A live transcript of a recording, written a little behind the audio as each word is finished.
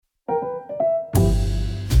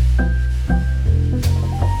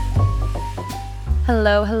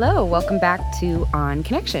Hello, hello. Welcome back to On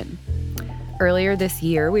Connection. Earlier this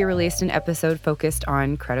year, we released an episode focused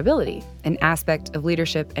on credibility, an aspect of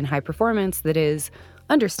leadership and high performance that is,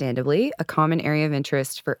 understandably, a common area of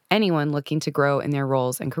interest for anyone looking to grow in their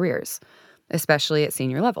roles and careers, especially at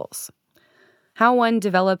senior levels. How one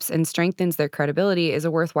develops and strengthens their credibility is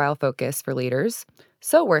a worthwhile focus for leaders,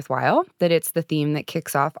 so worthwhile that it's the theme that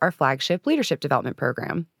kicks off our flagship leadership development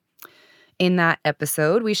program. In that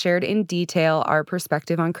episode, we shared in detail our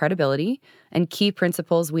perspective on credibility and key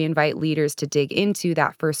principles we invite leaders to dig into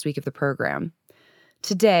that first week of the program.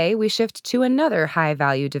 Today, we shift to another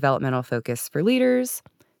high-value developmental focus for leaders: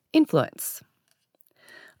 influence.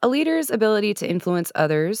 A leader's ability to influence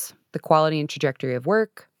others, the quality and trajectory of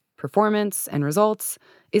work, performance, and results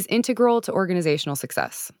is integral to organizational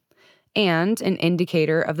success and an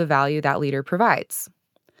indicator of the value that leader provides.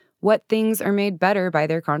 What things are made better by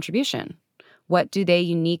their contribution? What do they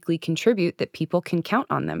uniquely contribute that people can count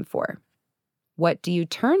on them for? What do you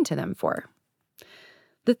turn to them for?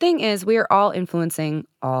 The thing is, we are all influencing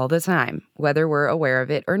all the time, whether we're aware of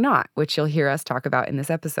it or not, which you'll hear us talk about in this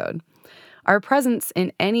episode. Our presence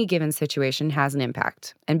in any given situation has an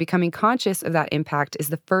impact, and becoming conscious of that impact is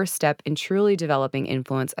the first step in truly developing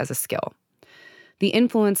influence as a skill. The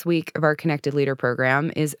Influence Week of our Connected Leader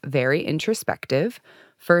program is very introspective,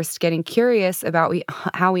 first getting curious about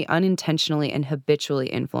how we unintentionally and habitually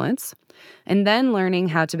influence, and then learning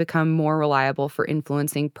how to become more reliable for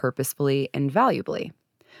influencing purposefully and valuably,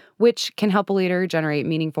 which can help a leader generate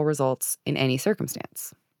meaningful results in any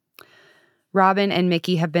circumstance. Robin and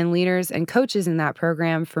Mickey have been leaders and coaches in that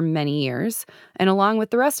program for many years, and along with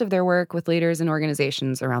the rest of their work with leaders and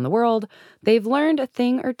organizations around the world, they've learned a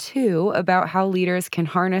thing or two about how leaders can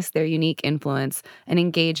harness their unique influence and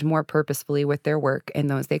engage more purposefully with their work and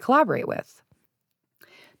those they collaborate with.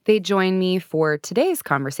 They join me for today's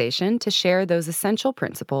conversation to share those essential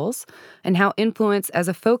principles and how influence as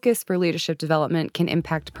a focus for leadership development can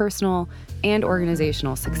impact personal and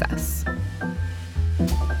organizational success.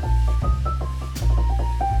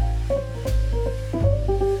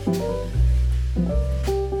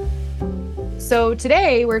 So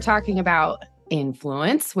today we're talking about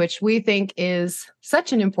influence, which we think is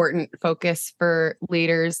such an important focus for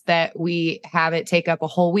leaders that we have it take up a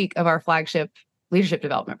whole week of our flagship leadership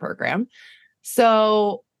development program.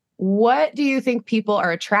 So what do you think people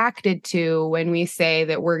are attracted to when we say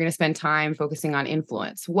that we're going to spend time focusing on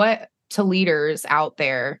influence? What to leaders out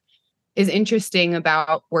there is interesting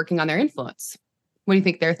about working on their influence? What do you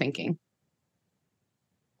think they're thinking?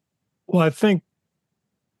 Well, I think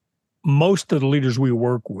most of the leaders we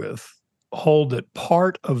work with hold that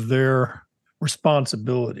part of their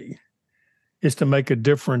responsibility is to make a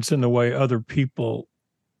difference in the way other people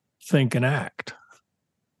think and act.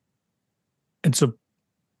 And so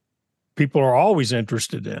people are always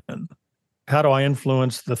interested in, how do I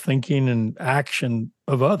influence the thinking and action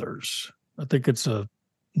of others? I think it's a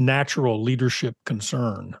natural leadership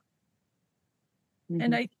concern.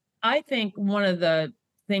 And I think one of the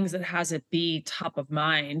things that has it be top of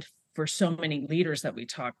mind for so many leaders that we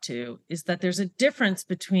talk to is that there's a difference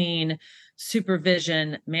between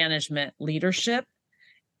supervision, management, leadership,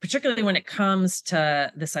 particularly when it comes to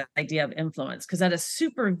this idea of influence. Because at a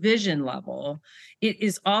supervision level, it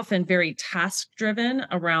is often very task driven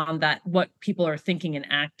around that, what people are thinking and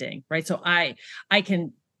acting, right? So I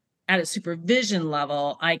can, at a supervision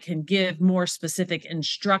level, I can give more specific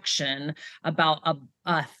instruction about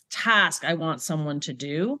a task I want someone to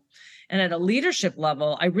do. And at a leadership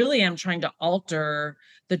level, I really am trying to alter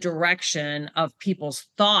the direction of people's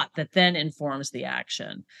thought that then informs the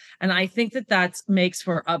action. And I think that makes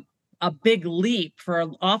for a big leap for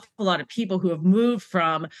an awful lot of people who have moved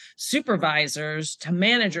from supervisors to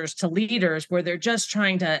managers to leaders, where they're just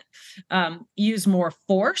trying to use more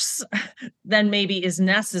force than maybe is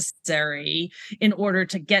necessary in order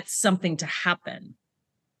to get something to happen.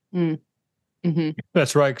 Mm-hmm.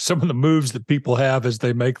 That's right. Some of the moves that people have as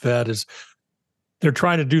they make that is they're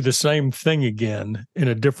trying to do the same thing again in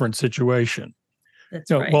a different situation.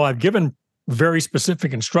 That's right. Well, I've given very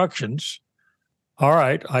specific instructions. All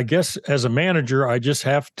right, I guess as a manager, I just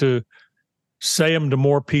have to say them to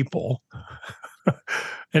more people.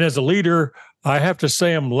 And as a leader, I have to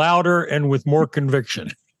say them louder and with more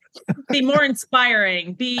conviction. Be more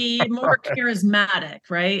inspiring, be more charismatic,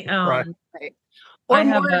 right? Right. Or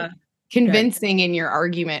more convincing in your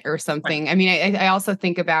argument or something. Right. I mean, I also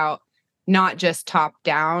think about not just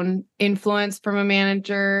top-down influence from a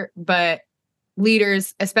manager, but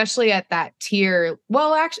leaders, especially at that tier.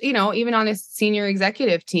 Well, actually, even on a senior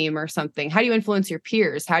executive team or something, how do you influence your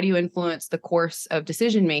peers? How do you influence the course of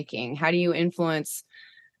decision-making? How do you influence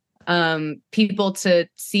people to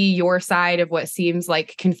see your side of what seems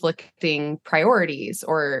like conflicting priorities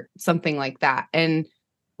or something like that. And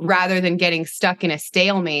rather than getting stuck in a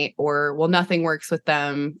stalemate or, well, nothing works with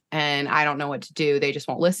them and I don't know what to do, they just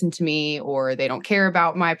won't listen to me or they don't care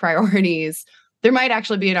about my priorities, there might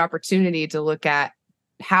actually be an opportunity to look at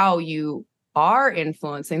how you are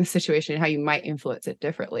influencing the situation and how you might influence it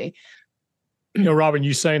differently. Robin,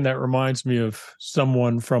 you saying that reminds me of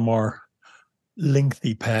someone from our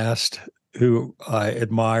lengthy past who I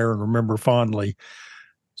admire and remember fondly.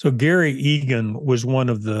 So Gary Egan was one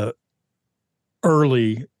of the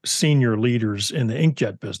early senior leaders in the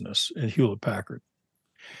inkjet business at Hewlett-Packard.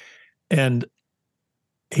 And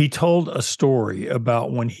he told a story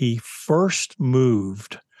about when he first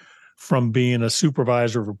moved from being a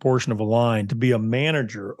supervisor of a portion of a line to be a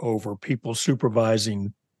manager over people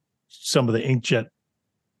supervising some of the inkjet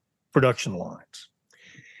production lines.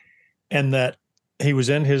 And that he was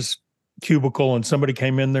in his cubicle and somebody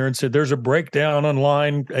came in there and said, there's a breakdown on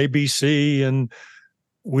line ABC and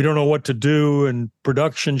we don't know what to do, and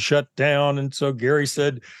production shut down. And so Gary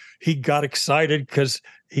said he got excited because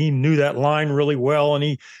he knew that line really well. And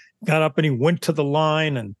he got up and he went to the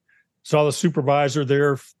line and saw the supervisor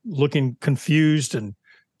there looking confused. And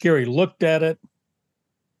Gary looked at it,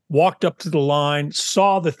 walked up to the line,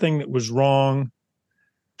 saw the thing that was wrong,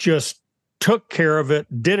 just took care of it,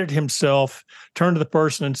 did it himself, turned to the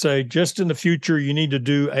person and say, just in the future, you need to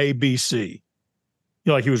do A, B, C.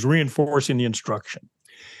 Like he was reinforcing the instruction.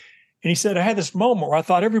 And he said, I had this moment where I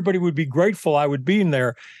thought everybody would be grateful I would be in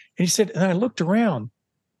there. And he said, and I looked around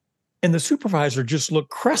and the supervisor just looked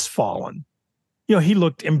crestfallen. He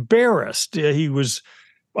looked embarrassed. He was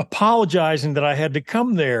apologizing that I had to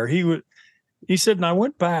come there. He said, and I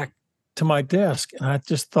went back to my desk and I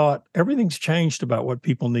just thought everything's changed about what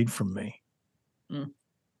people need from me. Mm.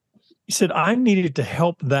 He said, I needed to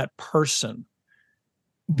help that person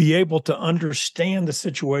be able to understand the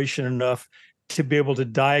situation enough to be able to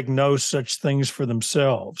diagnose such things for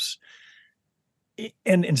themselves.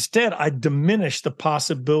 And instead, I diminished the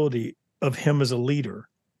possibility of him as a leader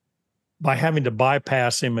by having to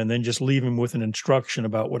bypass him and then just leave him with an instruction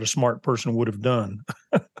about what a smart person would have done.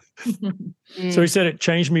 So he said, it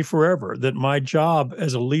changed me forever, that my job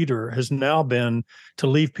as a leader has now been to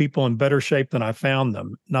leave people in better shape than I found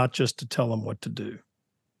them, not just to tell them what to do.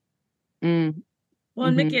 Mm. Well,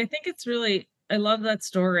 and Mickey, I think it's really, I love that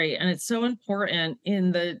story. And it's so important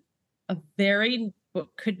in what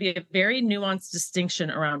could be a very nuanced distinction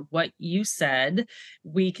around what you said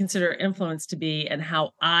we consider influence to be and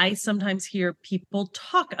how I sometimes hear people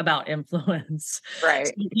talk about influence. Right.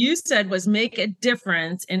 So what you said was make a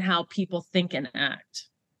difference in how people think and act.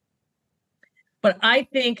 But I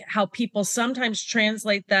think how people sometimes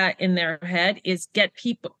translate that in their head is get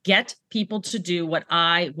people to do what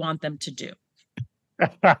I want them to do.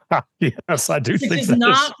 Yes, I do think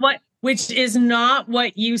which is not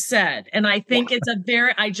what you said. And I think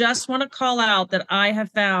I just want to call out that I have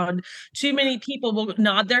found too many people will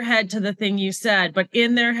nod their head to the thing you said, but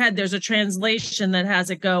in their head, there's a translation that has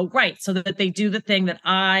it go right so that they do the thing that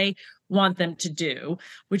I want them to do,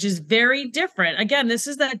 which is very different. Again, this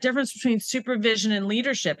is that difference between supervision and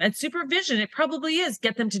leadership. At supervision, it probably is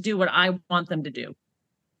get them to do what I want them to do.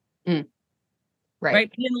 Mm.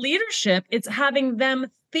 Right. In leadership, it's having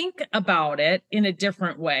them think about it in a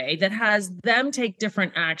different way that has them take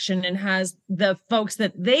different action and has the folks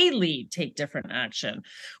that they lead take different action,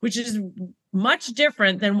 which is much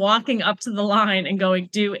different than walking up to the line and going,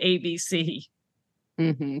 do ABC.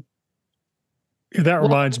 Mm-hmm. That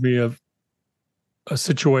reminds me of a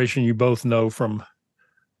situation you both know from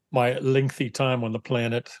my lengthy time on the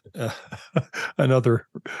planet. Another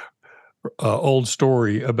old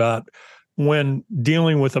story about when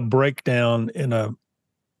dealing with a breakdown in a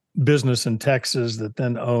business in Texas that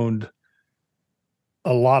then owned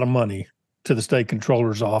a lot of money to the state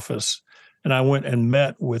controller's office. And I went and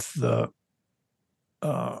met with the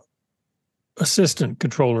assistant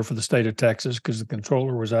controller for the state of Texas because the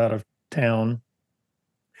controller was out of town.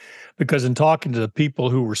 Because in talking to the people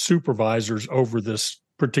who were supervisors over this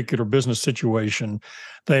particular business situation,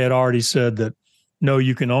 they had already said that, no,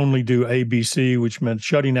 you can only do ABC, which meant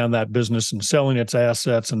shutting down that business and selling its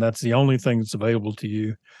assets, and that's the only thing that's available to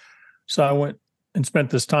you. So I went and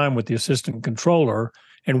spent this time with the assistant controller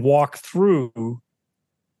and walked through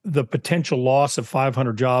the potential loss of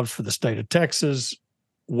 500 jobs for the state of Texas,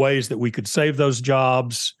 ways that we could save those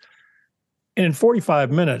jobs. And in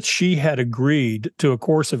 45 minutes, she had agreed to a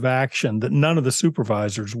course of action that none of the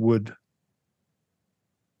supervisors would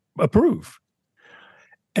approve.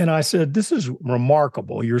 And I said, this is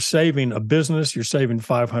remarkable. You're saving a business. You're saving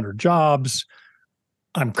 500 jobs.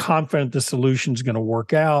 I'm confident the solution is going to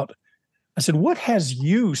work out. I said, what has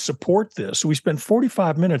you support this? We spent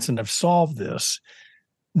 45 minutes and have solved this.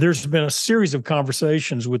 There's been a series of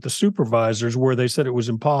conversations with the supervisors where they said it was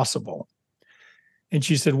impossible. And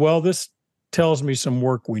she said, well, this tells me some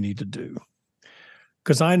work we need to do.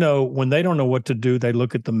 Because I know when they don't know what to do, they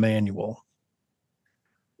look at the manual.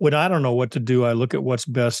 When I don't know what to do, I look at what's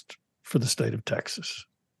best for the state of Texas.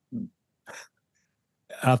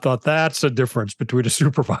 I thought that's a difference between a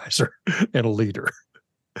supervisor and a leader.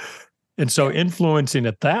 And so influencing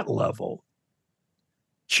at that level,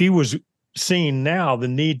 she was seeing now the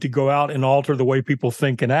need to go out and alter the way people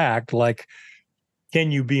think and act. Like,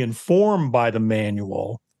 can you be informed by the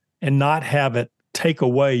manual and not have it take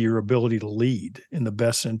away your ability to lead in the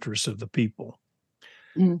best interest of the people?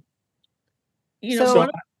 You know, So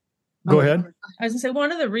go ahead. I was gonna say,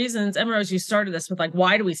 one of the reasons, Emma Rose, you started this with like,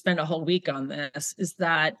 why do we spend a whole week on this? Is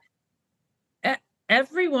that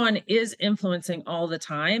everyone is influencing all the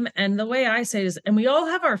time. And the way I say it is, and we all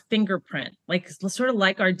have our fingerprint, like sort of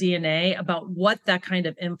like our DNA about what that kind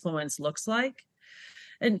of influence looks like.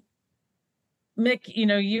 And Mick, you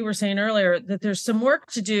know, you were saying earlier that there's some work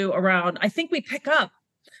to do around, I think we pick up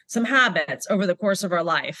some habits over the course of our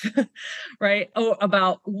life, right?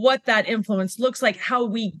 About what that influence looks like, how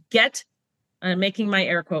we get, I'm making my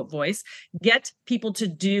air quote voice, get people to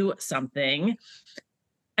do something,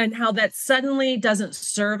 and how that suddenly doesn't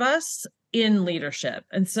serve us in leadership.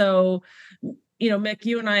 And so, you know, Mick,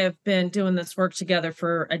 you and I have been doing this work together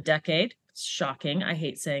for a decade. It's shocking. I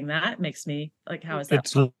hate saying that. It makes me like, how is that?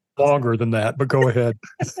 It's longer than that, but go ahead.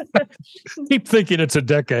 Keep thinking it's a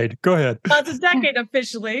decade. Go ahead. Well, it's a decade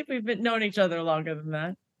officially. We've been knowing each other longer than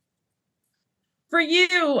that. For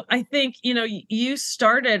you, I think, you know, you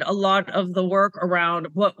started a lot of the work around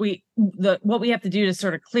what we have to do to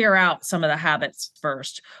sort of clear out some of the habits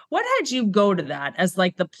first. What had you go to that as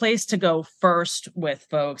like the place to go first with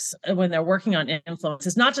folks when they're working on influence?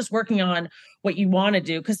 It's not just working on what you want to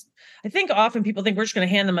do, because I think often people think we're just going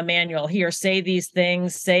to hand them a manual here, say these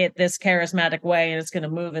things, say it this charismatic way, and it's going to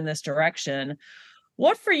move in this direction.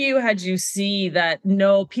 What for you had you see that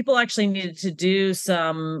no, people actually needed to do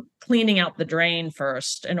some cleaning out the drain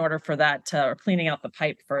first in order for that to, or cleaning out the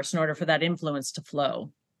pipe first in order for that influence to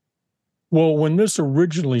flow? Well, when this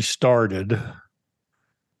originally started,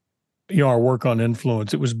 you know, our work on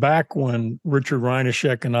influence, it was back when Richard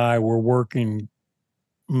Reinishek and I were working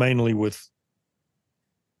mainly with,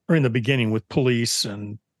 or in the beginning with police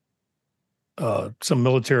and some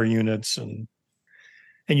military units, and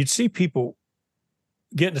you'd see people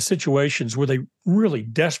get into situations where they really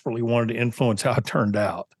desperately wanted to influence how it turned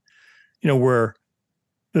out, you know, where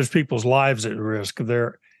there's people's lives at risk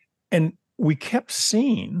there. And we kept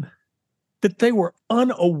seeing that they were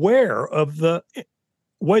unaware of the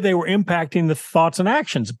way they were impacting the thoughts and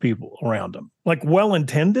actions of people around them, like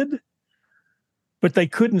well-intended, but they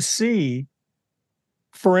couldn't see.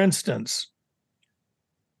 For instance,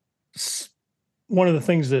 one of the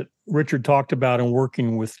things that Richard talked about in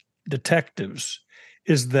working with detectives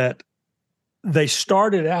is that they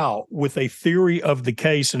started out with a theory of the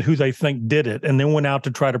case and who they think did it, and then went out to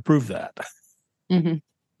try to prove that.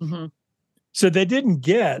 Mm-hmm. Mm-hmm. So they didn't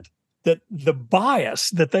get that the bias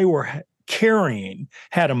that they were carrying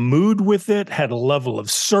had a mood with it, had a level of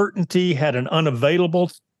certainty, had an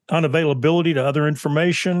unavailability to other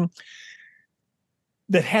information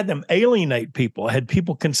that had them alienate people, had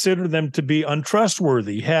people consider them to be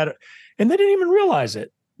untrustworthy, and they didn't even realize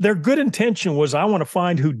it. Their good intention was, I want to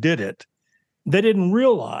find who did it. They didn't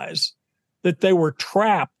realize that they were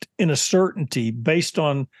trapped in a certainty based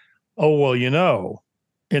on, oh, well, you know,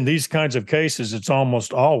 in these kinds of cases, it's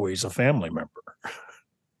almost always a family member.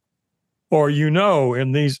 Or, you know,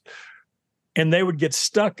 in these, and they would get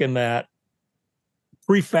stuck in that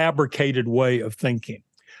prefabricated way of thinking.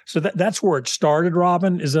 So that's where it started,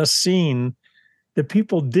 Robin, is us seeing that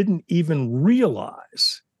people didn't even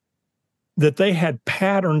realize that they had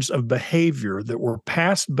patterns of behavior that were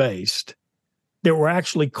past-based, that were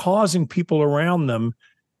actually causing people around them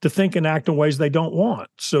to think and act in ways they don't want.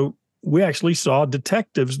 So we actually saw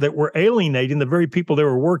detectives that were alienating the very people they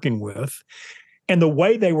were working with, and the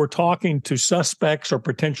way they were talking to suspects or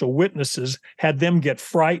potential witnesses had them get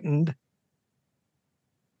frightened.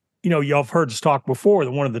 You know, y'all have heard us talk before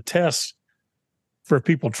that one of the tests for if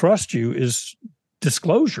people trust you is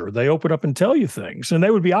disclosure. They open up and tell you things, and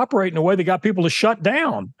they would be operating in a way that got people to shut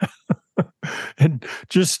down and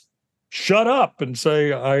just shut up and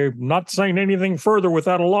say, I'm not saying anything further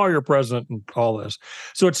without a lawyer present and all this.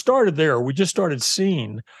 So it started there. We just started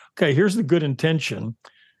seeing, okay, here's the good intention.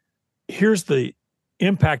 Here's the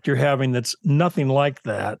impact you're having that's nothing like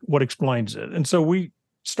that. What explains it? And so we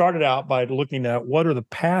started out by looking at what are the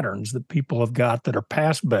patterns that people have got that are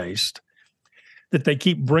past based that they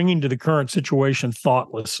keep bringing to the current situation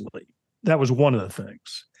thoughtlessly. That was one of the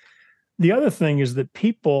things. The other thing is that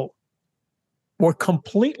people were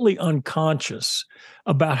completely unconscious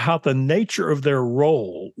about how the nature of their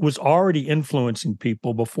role was already influencing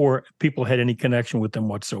people before people had any connection with them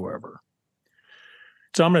whatsoever.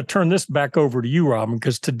 So I'm going to turn this back over to you, Robin,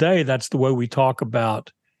 because today that's the way we talk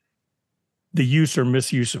about the use or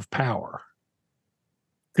misuse of power.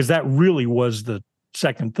 Because that really was the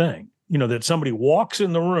second thing, that somebody walks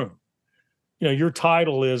in the room. Your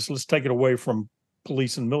title is, let's take it away from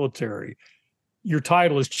police and military. Your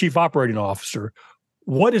title is Chief Operating Officer.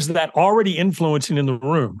 What is that already influencing in the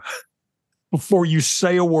room before you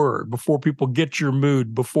say a word, before people get your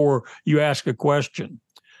mood, before you ask a question?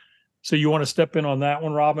 So you want to step in on that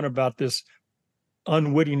one, Robin, about this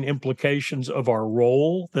unwitting implications of our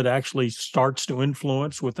role that actually starts to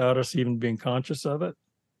influence without us even being conscious of it?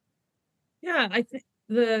 Yeah, I think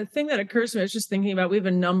the thing that occurs to me, I was just thinking about, we have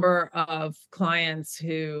a number of clients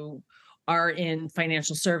who are in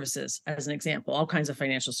financial services, as an example, all kinds of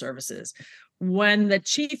financial services. When the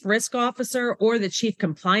chief risk officer or the chief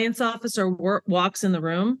compliance officer walks in the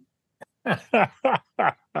room,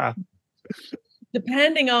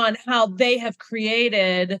 depending on how they have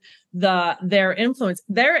created their influence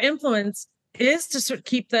is to sort of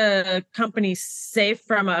keep the company safe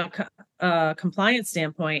from a compliance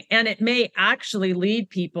standpoint. And it may actually lead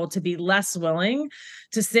people to be less willing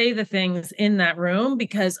to say the things in that room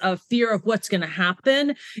because of fear of what's going to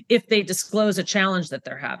happen if they disclose a challenge that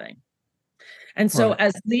they're having. And so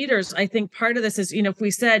as leaders, I think part of this is, if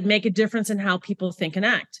we said make a difference in how people think and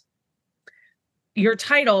act, your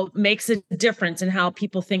title makes a difference in how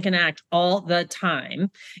people think and act all the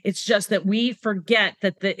time. It's just that we forget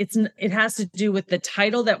that it has to do with the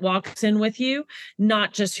title that walks in with you,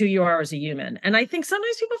 not just who you are as a human. And I think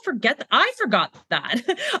sometimes people forget that. I forgot that.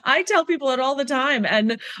 I tell people it all the time.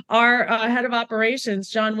 And our head of operations,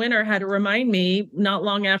 John Winter, had to remind me not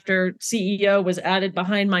long after CEO was added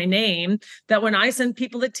behind my name that when I send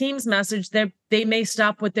people a Teams message, they may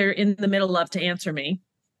stop what they're in the middle of to answer me.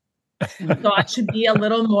 So I should be a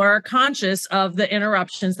little more conscious of the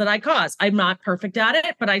interruptions that I cause. I'm not perfect at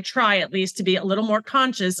it, but I try at least to be a little more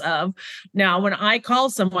conscious of now when I call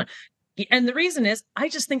someone. And the reason is I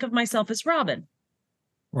just think of myself as Robin.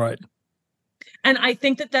 Right. And I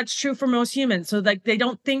think that that's true for most humans. So like they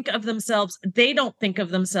don't think of themselves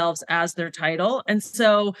as their title. And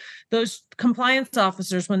so those compliance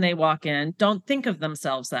officers, when they walk in, don't think of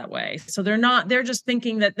themselves that way. So they're just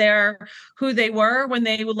thinking that they're who they were when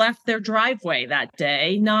they left their driveway that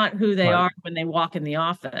day, not who they are when they walk in the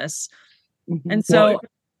office. Mm-hmm. And so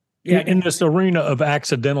in this arena of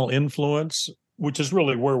accidental influence, which is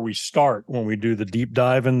really where we start when we do the deep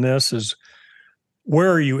dive in this, is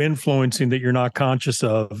where are you influencing that you're not conscious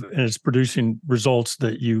of, and it's producing results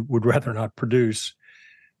that you would rather not produce?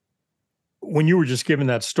 When you were just giving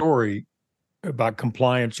that story about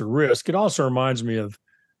compliance or risk, it also reminds me of,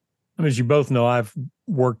 as you both know, I've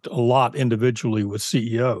worked a lot individually with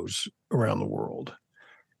CEOs around the world.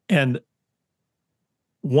 And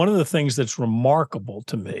one of the things that's remarkable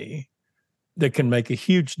to me that can make a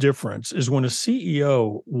huge difference is when a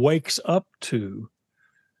CEO wakes up to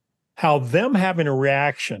how them having a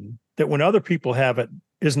reaction that when other people have it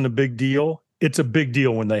isn't a big deal. It's a big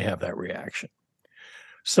deal when they have that reaction.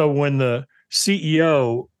 So when the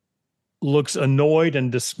CEO looks annoyed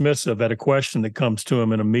and dismissive at a question that comes to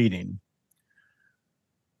him in a meeting,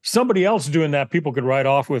 somebody else doing that, people could write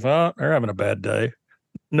off with, they're having a bad day.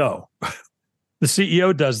 No, the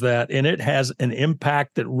CEO does that, and it has an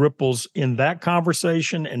impact that ripples in that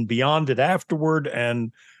conversation and beyond it afterward.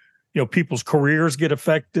 And people's careers get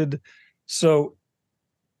affected. So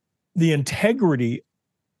the integrity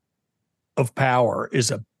of power is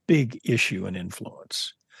a big issue in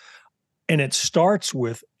influence. And it starts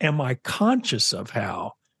with, am I conscious of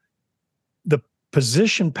how the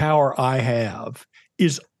position power I have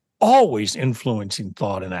is always influencing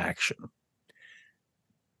thought and action?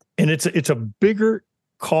 And it's a bigger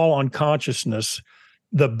call on consciousness,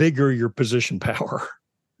 the bigger your position power.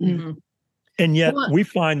 Mm-hmm. And yet we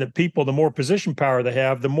find that people, the more position power they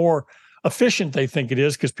have, the more efficient they think it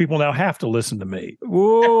is because people now have to listen to me.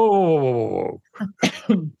 Whoa.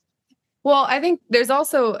 Well, I think there's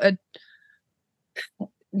also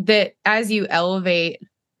that as you elevate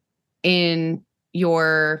in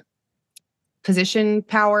your position,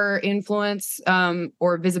 power, influence,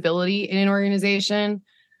 or visibility in an organization,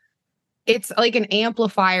 it's like an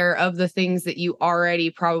amplifier of the things that you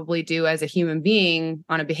already probably do as a human being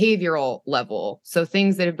on a behavioral level. So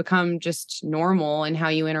things that have become just normal in how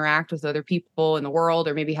you interact with other people in the world,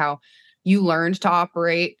 or maybe how you learned to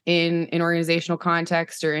operate in an organizational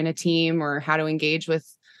context or in a team, or how to engage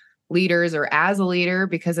with leaders or as a leader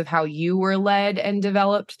because of how you were led and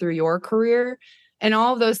developed through your career. And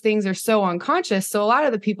all of those things are so unconscious. So a lot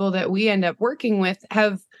of the people that we end up working with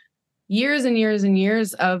have years and years and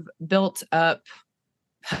years of built up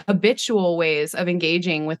habitual ways of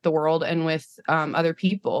engaging with the world and with other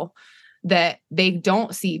people that they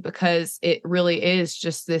don't see, because it really is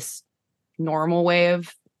just this normal way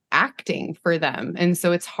of acting for them. And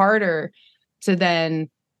so it's harder to then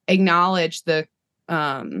acknowledge the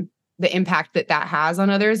impact that that has on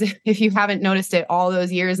others if you haven't noticed it all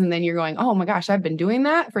those years, and then you're going, oh my gosh, I've been doing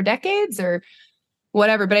that for decades or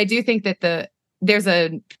whatever. But I do think that there's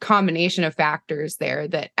a combination of factors there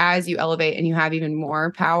that as you elevate and you have even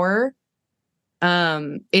more power,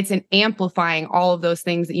 it's an amplifying all of those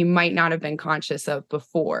things that you might not have been conscious of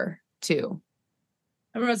before too.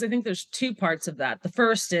 Rose, I think there's two parts of that. The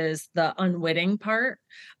first is the unwitting part.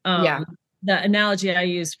 Yeah. The analogy I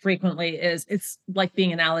use frequently is it's like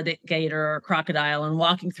being an alligator or a crocodile and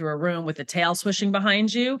walking through a room with a tail swishing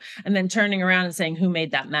behind you and then turning around and saying, who made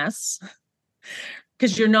that mess?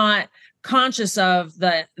 Because you're not conscious of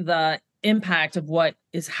the impact of what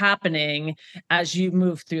is happening as you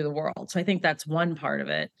move through the world. So I think that's one part of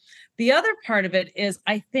it. The other part of it is,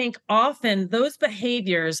 I think often those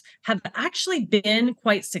behaviors have actually been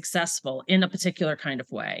quite successful in a particular kind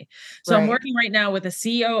of way. So I'm working right now with a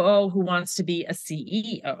COO who wants to be a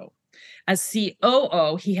CEO. As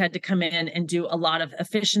COO, he had to come in and do a lot of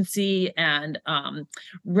efficiency and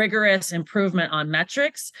rigorous improvement on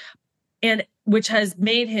metrics, and which has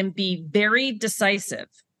made him be very decisive,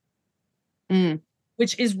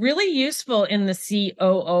 which is really useful in the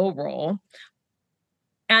COO role.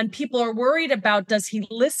 And people are worried about, does he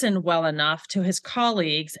listen well enough to his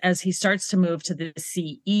colleagues as he starts to move to the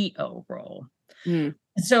CEO role?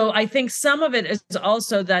 So I think some of it is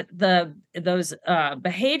also that those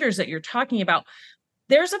behaviors that you're talking about,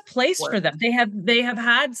 there's a place for them. They have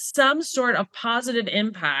had some sort of positive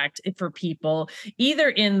impact for people, either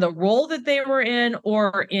in the role that they were in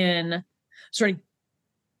or in sort of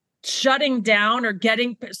shutting down or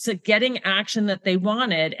getting action that they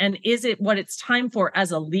wanted. And is it what it's time for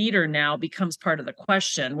as a leader now becomes part of the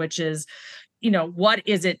question, which is, what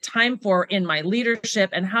is it time for in my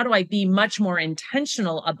leadership? And how do I be much more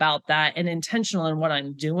intentional about that and intentional in what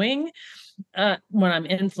I'm doing when I'm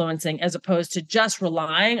influencing, as opposed to just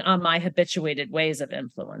relying on my habituated ways of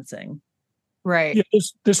influencing? Right. Yeah,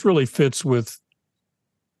 this really fits with,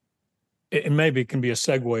 and maybe it can be a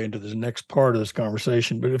segue into the next part of this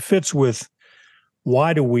conversation, but it fits with,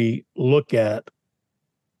 why do we look at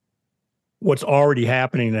what's already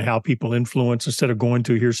happening and how people influence instead of going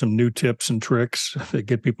to, here's some new tips and tricks that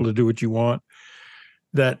get people to do what you want?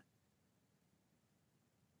 That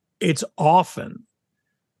it's often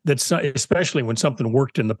that, especially when something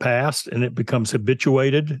worked in the past and it becomes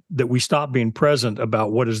habituated, that we stop being present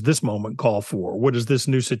about, what does this moment call for? What does this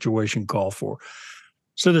new situation call for?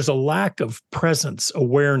 So there's a lack of presence,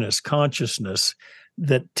 awareness, consciousness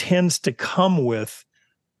that tends to come with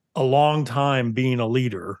a long time being a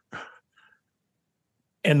leader.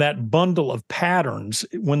 And that bundle of patterns,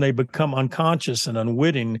 when they become unconscious and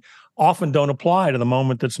unwitting, often don't apply to the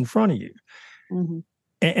moment that's in front of you. Mm-hmm.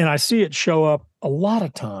 And I see it show up a lot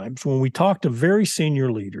of times when we talk to very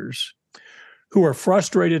senior leaders who are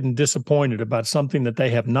frustrated and disappointed about something that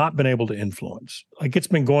they have not been able to influence. Like, it's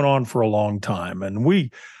been going on for a long time.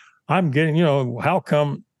 And I'm getting, how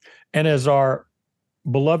come? And as our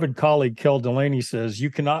beloved colleague, Kel Delaney, says, you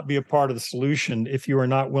cannot be a part of the solution if you are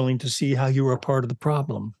not willing to see how you are a part of the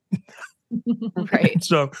problem. Right.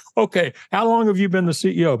 So, okay, how long have you been the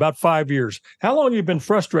CEO? About 5 years. How long have you been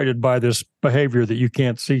frustrated by this behavior that you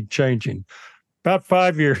can't see changing? About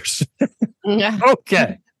 5 years. Yeah.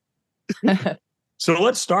 Okay. So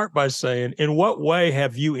let's start by saying, in what way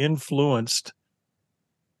have you influenced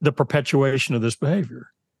the perpetuation of this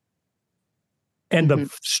behavior? And the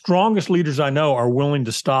strongest leaders I know are willing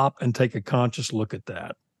to stop and take a conscious look at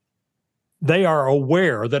that. They are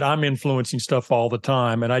aware that I'm influencing stuff all the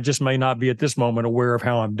time, and I just may not be at this moment aware of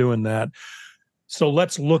how I'm doing that. So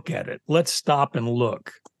let's look at it. Let's stop and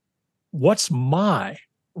look. What's my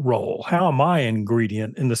role? How am I an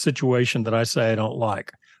ingredient in the situation that I say I don't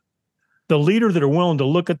like? The leader that are willing to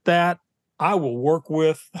look at that, I will work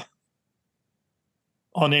with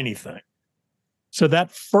on anything. So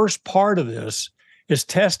that first part of this is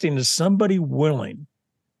testing, is somebody willing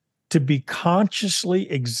to be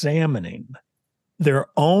consciously examining their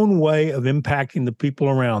own way of impacting the people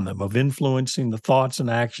around them, of influencing the thoughts and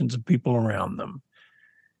actions of people around them.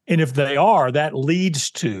 And if they are, that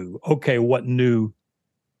leads to, okay, what new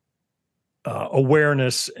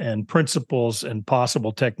awareness and principles and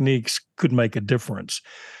possible techniques could make a difference.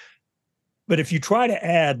 But if you try to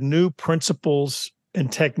add new principles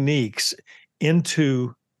and techniques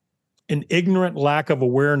into an ignorant lack of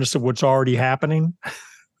awareness of what's already happening,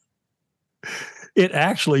 it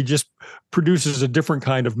actually just produces a different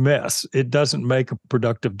kind of mess. It doesn't make a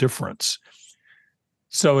productive difference.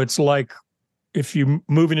 So it's like if you're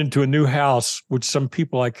moving into a new house, which some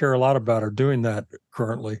people I care a lot about are doing that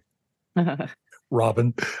currently,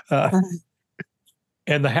 Robin,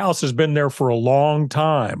 and the house has been there for a long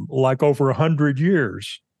time, like over 100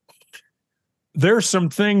 years. There's some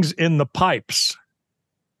things in the pipes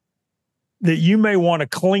that you may want to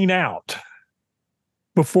clean out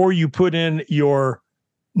before you put in your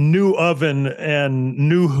new oven and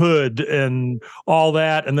new hood and all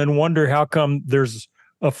that, and then wonder how come there's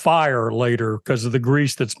a fire later because of the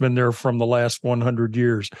grease that's been there from the last 100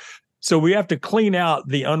 years. So we have to clean out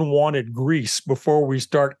the unwanted grease before we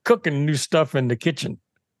start cooking new stuff in the kitchen.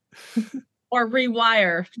 Or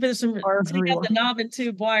rewire. There's some the knob and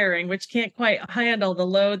tube wiring, which can't quite handle the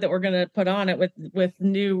load that we're going to put on it with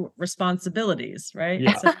new responsibilities, right?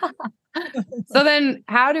 Yeah. So then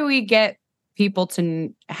how do we get people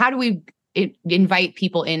to, how do we invite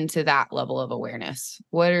people into that level of awareness?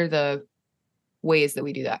 What are the ways that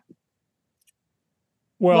we do that?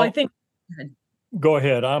 Well, I think... Go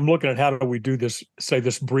ahead. I'm looking at how do we do this, say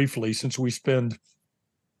this briefly, since we spend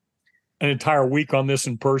an entire week on this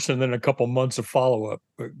in person, then a couple months of follow-up.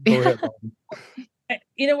 Go ahead.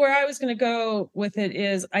 Where I was going to go with it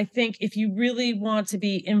is, I think if you really want to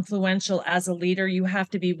be influential as a leader, you have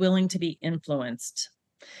to be willing to be influenced.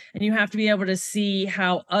 And you have to be able to see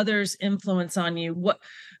how others influence on you. One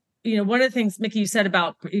of the things, Mickey, you said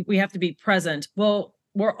about we have to be present. Well,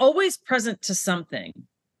 we're always present to something.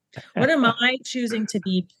 What am I choosing to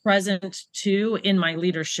be present to in my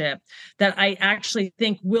leadership that I actually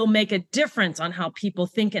think will make a difference on how people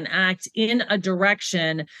think and act in a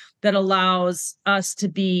direction that allows us to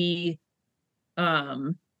be,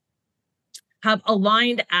 have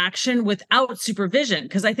aligned action without supervision?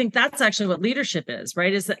 Because I think that's actually what leadership is,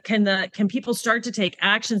 right? Is that can people start to take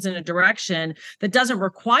actions in a direction that doesn't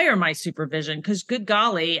require my supervision? Because good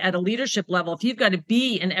golly, at a leadership level, if you've got to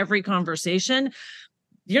be in every conversation,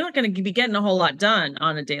 you're not going to be getting a whole lot done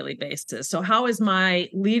on a daily basis. So how is my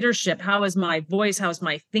leadership? How is my voice? How is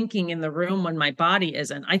my thinking in the room when my body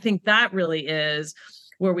isn't? I think that really is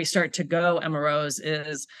where we start to go, Emma Rose,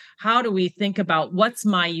 is how do we think about what's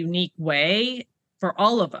my unique way for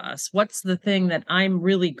all of us? What's the thing that I'm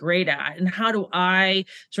really great at? And how do I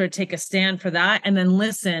sort of take a stand for that and then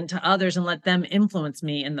listen to others and let them influence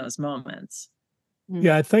me in those moments?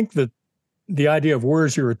 Yeah, I think that the idea of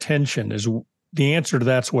where's your attention is the answer to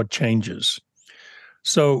that's what changes.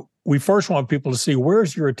 So we first want people to see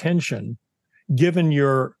where's your attention, given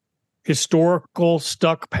your historical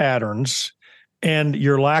stuck patterns and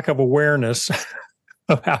your lack of awareness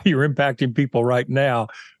of how you're impacting people right now.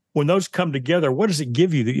 When those come together, what does it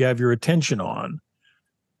give you that you have your attention on?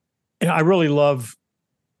 And I really love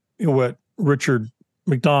what Richard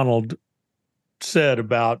McDonald said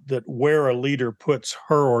about that where a leader puts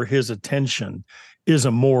her or his attention is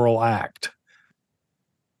a moral act.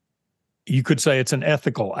 You could say it's an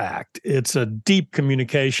ethical act. It's a deep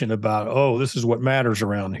communication about, oh, this is what matters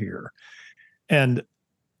around here. And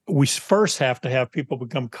we first have to have people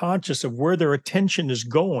become conscious of where their attention is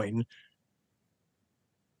going,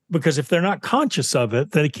 because if they're not conscious of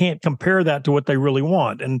it, they can't compare that to what they really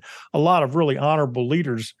want. And a lot of really honorable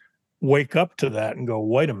leaders wake up to that and go,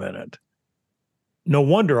 wait a minute. No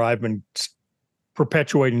wonder I've been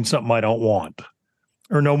perpetuating something I don't want,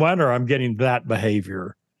 or no wonder I'm getting that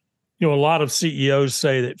behavior. A lot of CEOs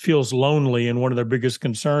say that it feels lonely, and one of their biggest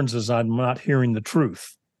concerns is I'm not hearing the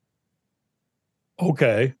truth.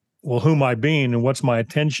 Okay, well, who am I being and what's my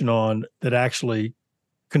attention on that actually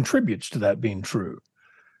contributes to that being true?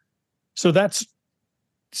 So that's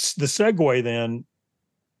the segue then,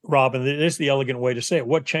 Robin. It is the elegant way to say it.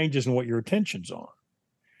 What changes and what your attention's on?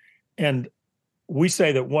 And we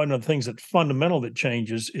say that one of the things that's fundamental that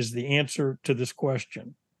changes is the answer to this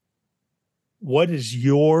question. What is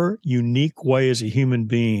your unique way as a human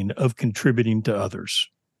being of contributing to others?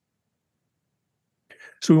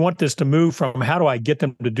 So we want this to move from how do I get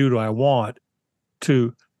them to do what I want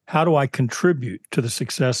to how do I contribute to the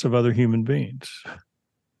success of other human beings?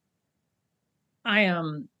 I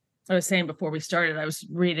I was saying before we started, I was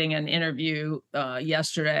reading an interview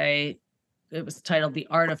yesterday. It was titled "The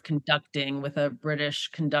Art of Conducting" with a British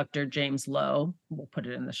conductor, James Lowe. We'll put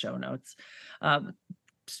it in the show notes.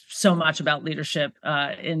 So much about leadership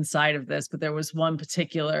inside of this, but there was one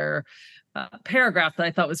particular paragraph that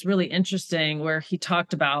I thought was really interesting, where he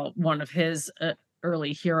talked about one of his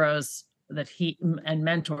early heroes and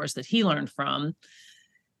mentors that he learned from.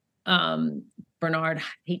 Bernard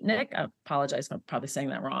Haitink, I apologize if I'm probably saying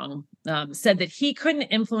that wrong, said that he couldn't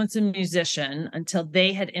influence a musician until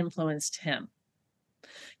they had influenced him.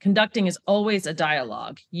 Conducting is always a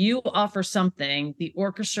dialogue. You offer something, the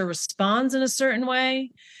orchestra responds in a certain way,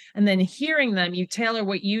 and then hearing them, you tailor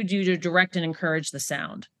what you do to direct and encourage the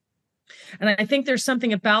sound. And I think there's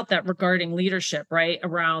something about that regarding leadership, right?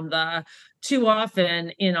 Around too often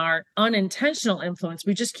in our unintentional influence,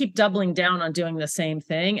 we just keep doubling down on doing the same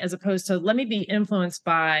thing, as opposed to, let me be influenced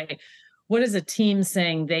by, what is a team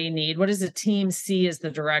saying they need? What does a team see as the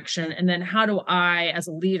direction? And then how do I, as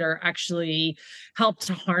a leader, actually help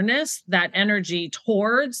to harness that energy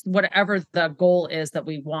towards whatever the goal is that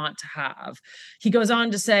we want to have? He goes on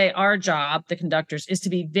to say, our job, the conductors, is to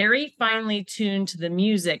be very finely tuned to the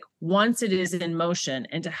music once it is in motion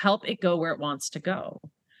and to help it go where it wants to go.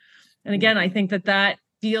 And again, I think that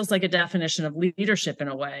feels like a definition of leadership in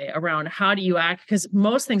a way, around how do you act, because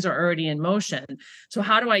most things are already in motion. So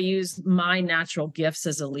how do I use my natural gifts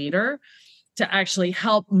as a leader to actually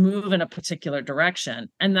help move in a particular direction?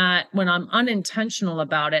 And that when I'm unintentional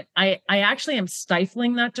about it, I actually am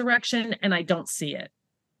stifling that direction and I don't see it.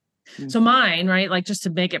 Mm-hmm. So mine, right, like just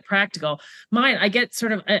to make it practical, I get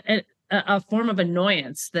sort of a form of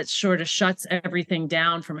annoyance that sort of shuts everything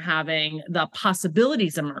down from having the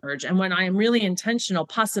possibilities emerge. And when I am really intentional,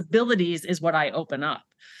 possibilities is what I open up.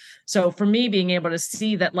 So for me, being able to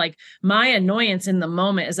see that, like, my annoyance in the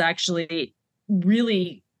moment is actually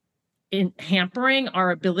really hampering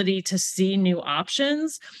our ability to see new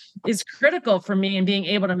options is critical for me in being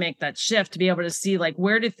able to make that shift, to be able to see, like,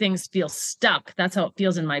 where do things feel stuck? That's how it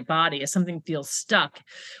feels in my body, as something feels stuck.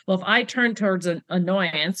 Well, if I turn towards an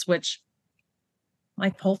annoyance, which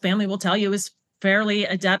my whole family will tell you is fairly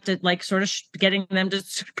adept at, like, sort of getting them to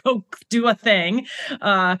go do a thing,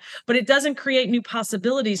 but it doesn't create new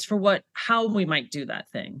possibilities for how we might do that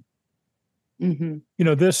thing. Mm-hmm.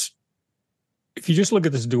 If you just look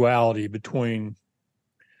at this duality between,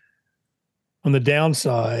 on the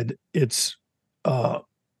downside, it's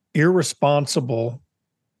irresponsible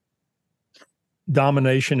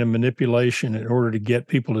domination and manipulation in order to get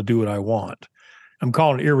people to do what I want. I'm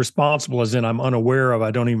calling it irresponsible as in I'm unaware of,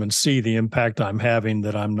 I don't even see the impact I'm having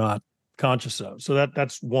that I'm not conscious of. So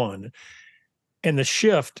that's one. And the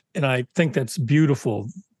shift, and I think that's beautiful,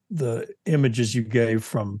 the images you gave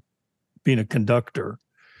from being a conductor,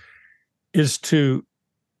 is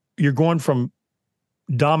you're going from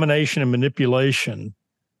domination and manipulation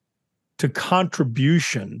to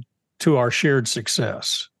contribution to our shared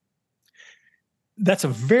success. That's a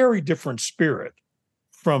very different spirit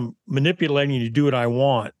from manipulating you to do what I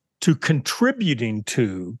want to contributing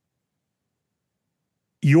to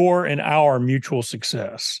your and our mutual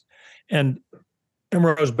success. And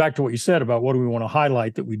Rose, back to what you said about what do we want to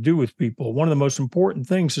highlight that we do with people. One of the most important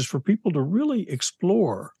things is for people to really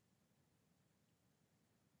explore,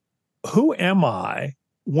 who am I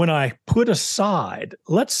when I put aside,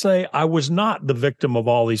 let's say I was not the victim of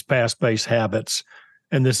all these past-based habits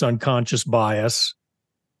and this unconscious bias.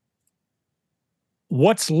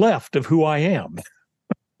 What's left of who I am?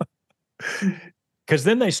 Because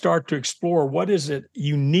then they start to explore what is it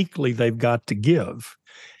uniquely they've got to give.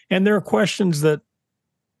 And there are questions that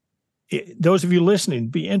those of you listening,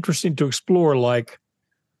 be interesting to explore, like,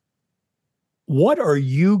 what are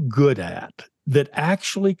you good at that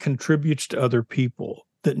actually contributes to other people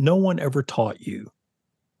that no one ever taught you?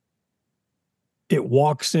 It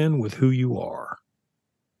walks in with who you are.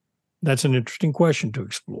 That's an interesting question to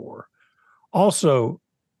explore. Also,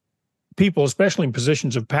 people, especially in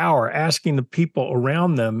positions of power, asking the people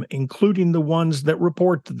around them, including the ones that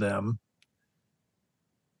report to them,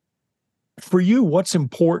 for you, what's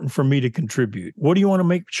important for me to contribute? What do you want to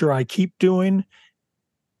make sure I keep doing?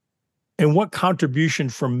 And what contribution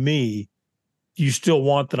from me do you still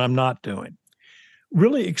want that I'm not doing?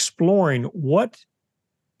 Really exploring what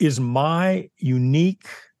is my unique,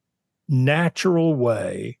 natural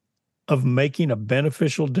way of making a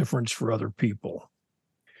beneficial difference for other people.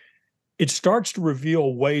 It starts to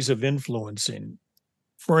reveal ways of influencing.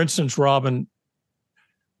 For instance, Robin,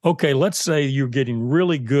 okay, let's say you're getting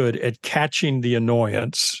really good at catching the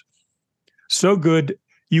annoyance. So good,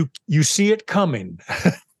 you see it coming.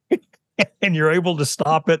 and you're able to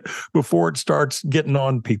stop it before it starts getting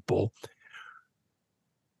on people.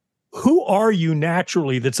 Who are you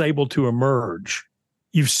naturally that's able to emerge?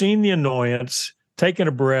 You've seen the annoyance, taken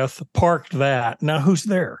a breath, parked that. Now who's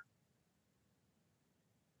there?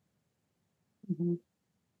 Mm-hmm.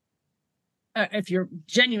 If you're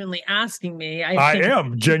genuinely asking me, I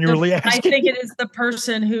am genuinely asking. I think it is the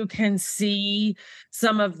person who can see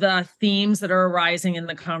some of the themes that are arising in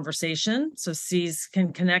the conversation. So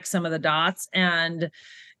can connect some of the dots and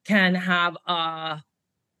can have a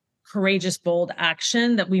courageous, bold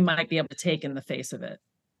action that we might be able to take in the face of it.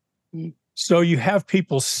 So you have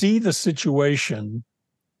people see the situation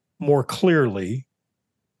more clearly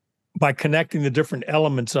by connecting the different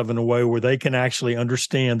elements of it in a way where they can actually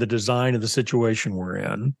understand the design of the situation we're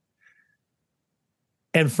in.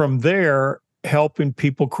 And from there, helping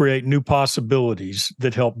people create new possibilities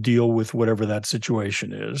that help deal with whatever that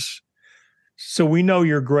situation is. So we know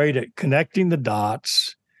you're great at connecting the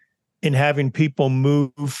dots and having people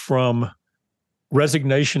move from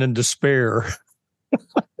resignation and despair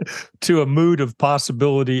to a mood of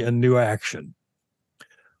possibility and new action.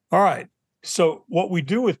 All right. So what we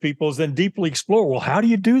do with people is then deeply explore, well, how do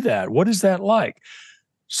you do that? What is that like?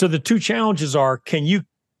 So the two challenges are, can you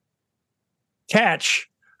catch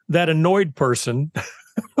that annoyed person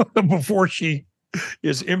before she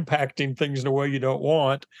is impacting things in a way you don't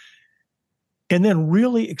want? And then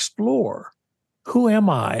really explore, who am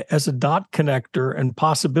I as a dot connector and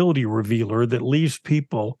possibility revealer that leaves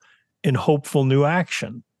people in hopeful new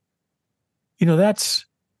action?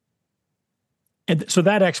 And so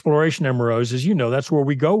that exploration, Emerose, as you know, that's where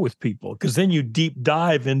we go with people, because then you deep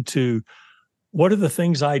dive into, what are the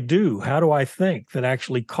things I do? How do I think that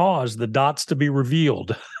actually cause the dots to be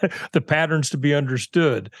revealed, the patterns to be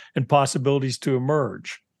understood, and possibilities to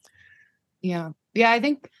emerge? Yeah. Yeah, I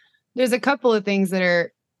think there's a couple of things that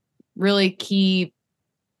are really key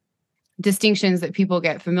distinctions that people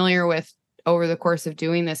get familiar with over the course of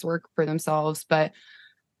doing this work for themselves. But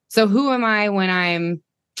so who am I when I'm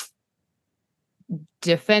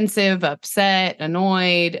defensive, upset,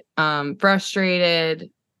 annoyed, frustrated,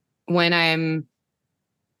 when I'm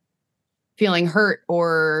feeling hurt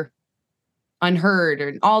or unheard,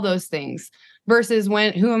 or all those things, versus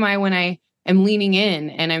who am I when I am leaning in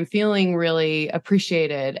and I'm feeling really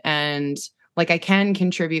appreciated and like I can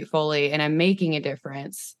contribute fully and I'm making a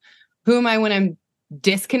difference? Who am I when I'm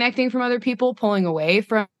disconnecting from other people, pulling away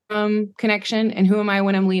from connection? And who am I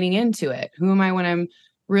when I'm leaning into it? Who am I when I'm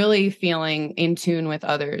really feeling in tune with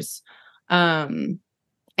others? And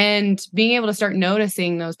being able to start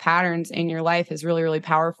noticing those patterns in your life is really, really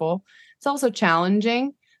powerful. It's also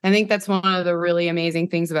challenging. I think that's one of the really amazing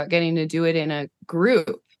things about getting to do it in a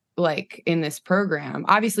group, like in this program.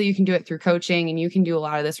 Obviously, you can do it through coaching and you can do a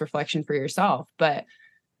lot of this reflection for yourself, but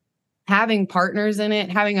having partners in it,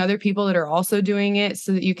 having other people that are also doing it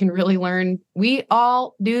so that you can really learn. We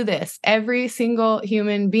all do this, every single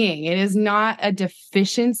human being. It is not a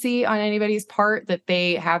deficiency on anybody's part that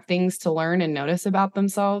they have things to learn and notice about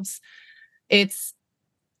themselves. It's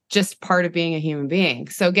just part of being a human being.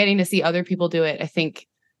 So getting to see other people do it, I think,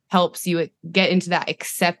 helps you get into that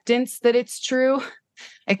acceptance that it's true.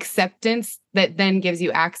 Acceptance that then gives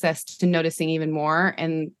you access to noticing even more,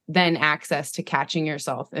 and then access to catching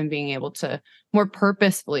yourself and being able to more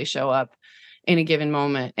purposefully show up in a given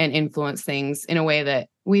moment and influence things in a way that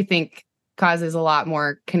we think causes a lot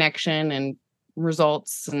more connection and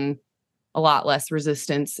results and a lot less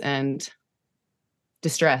resistance and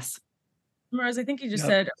distress. Mars, I think you just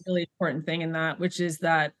said a really important thing in that, which is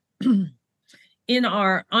that in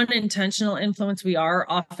our unintentional influence, we are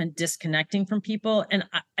often disconnecting from people. And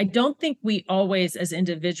I don't think we always, as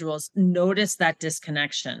individuals, notice that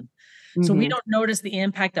disconnection. Mm-hmm. So we don't notice the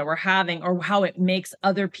impact that we're having or how it makes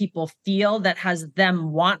other people feel that has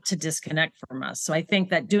them want to disconnect from us. So I think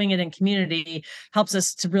that doing it in community helps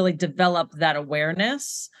us to really develop that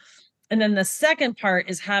awareness. And then the second part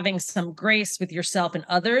is having some grace with yourself and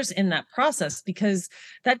others in that process, because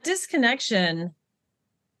that disconnection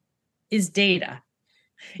is data.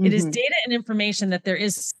 Mm-hmm. It is data and information that there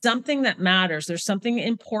is something that matters. There's something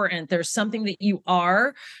important. There's something that you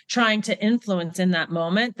are trying to influence in that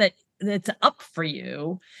moment that's up for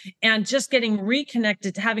you, and just getting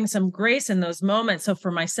reconnected, having some grace in those moments. So for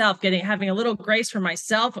myself, having a little grace for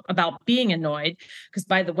myself about being annoyed, because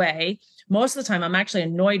by the way, most of the time I'm actually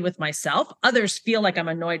annoyed with myself. Others feel like I'm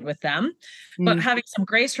annoyed with them, but having some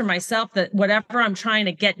grace for myself that whatever I'm trying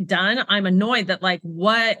to get done, I'm annoyed that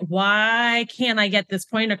why can't I get this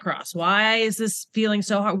point across? Why is this feeling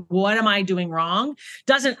so hard? What am I doing wrong?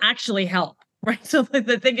 Doesn't actually help. right? So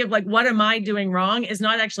the thing of like, what am I doing wrong is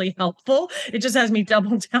not actually helpful. It just has me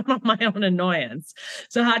double down on my own annoyance.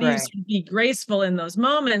 So how do you sort of be graceful in those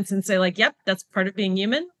moments and say like, yep, that's part of being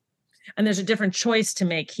human. And there's a different choice to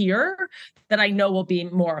make here that I know will be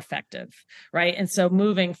more effective, right? And so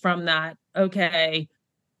moving from that, okay,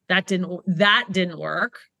 that didn't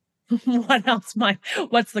work. What's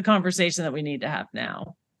the conversation that we need to have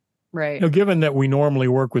now? Right. Given that we normally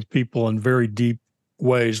work with people in very deep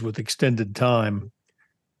ways with extended time,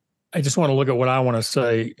 I just want to look at what I want to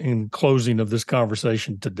say in closing of this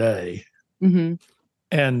conversation today. Mm-hmm.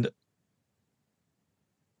 And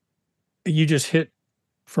you just hit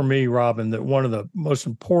for me, Robin, that one of the most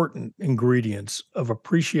important ingredients of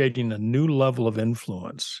appreciating a new level of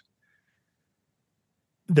influence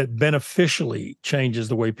that beneficially changes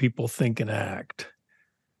the way people think and act,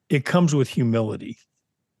 it comes with humility.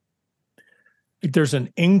 There's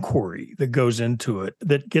an inquiry that goes into it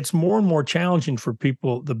that gets more and more challenging for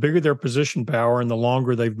people the bigger their position power and the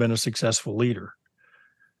longer they've been a successful leader.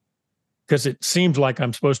 Because it seems like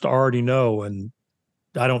I'm supposed to already know and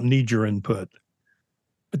I don't need your input.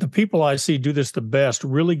 But the people I see do this the best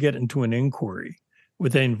really get into an inquiry where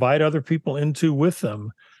they invite other people into with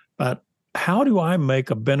them. But how do I make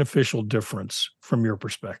a beneficial difference from your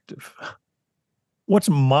perspective? What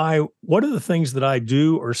are the things that I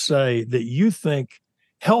do or say that you think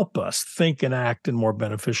help us think and act in more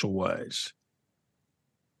beneficial ways?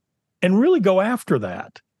 And really go after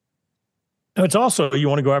that. Now, it's also, you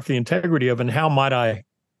want to go after the integrity of, and how might I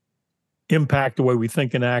impact the way we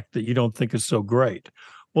think and act that you don't think is so great?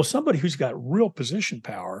 Well, somebody who's got real position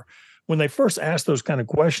power, when they first ask those kind of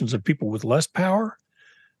questions of people with less power,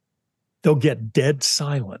 they'll get dead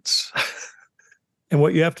silence. And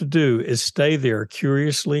what you have to do is stay there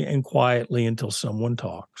curiously and quietly until someone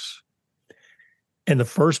talks. And the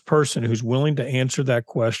first person who's willing to answer that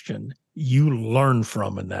question, you learn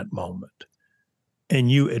from in that moment. And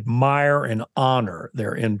you admire and honor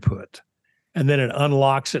their input. And then it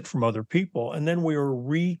unlocks it from other people. And then we are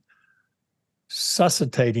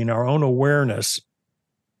resuscitating our own awareness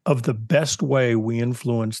of the best way we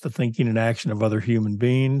influence the thinking and action of other human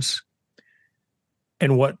beings.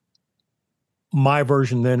 And what my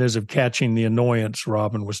version then is of catching the annoyance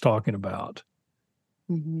Robin was talking about,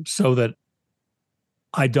 so that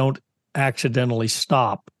I don't accidentally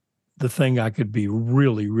stop the thing I could be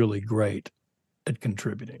really, really great at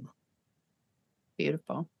contributing.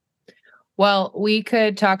 Beautiful. Well, we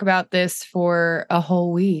could talk about this for a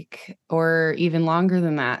whole week or even longer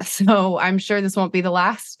than that. So I'm sure this won't be the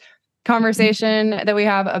last conversation that we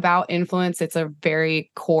have about influence. It's a very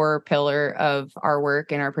core pillar of our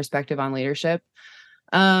work and our perspective on leadership.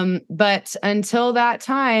 But until that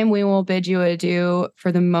time, we will bid you adieu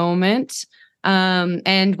for the moment.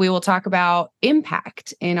 And we will talk about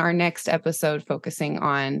impact in our next episode, focusing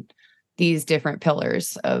on these different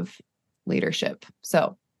pillars of leadership.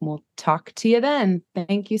 So we'll talk to you then.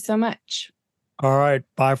 Thank you so much. All right.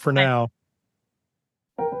 Bye for now.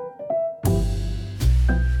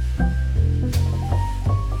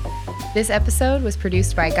 This episode was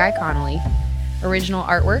produced by Guy Connolly. Original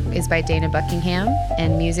artwork is by Dana Buckingham,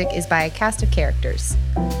 and music is by a cast of characters.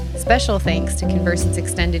 Special thanks to Conversant's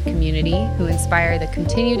extended community, who inspire the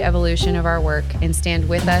continued evolution of our work and stand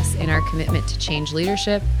with us in our commitment to change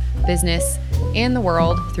leadership, business, and the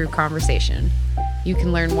world through conversation. You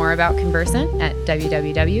can learn more about Conversant at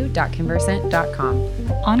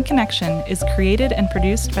www.conversant.com. On Connection is created and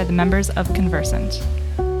produced by the members of Conversant.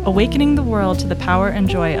 Awakening the world to the power and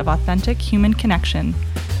joy of authentic human connection,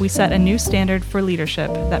 we set a new standard for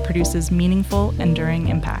leadership that produces meaningful, enduring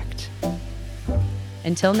impact.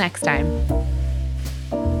 Until next time.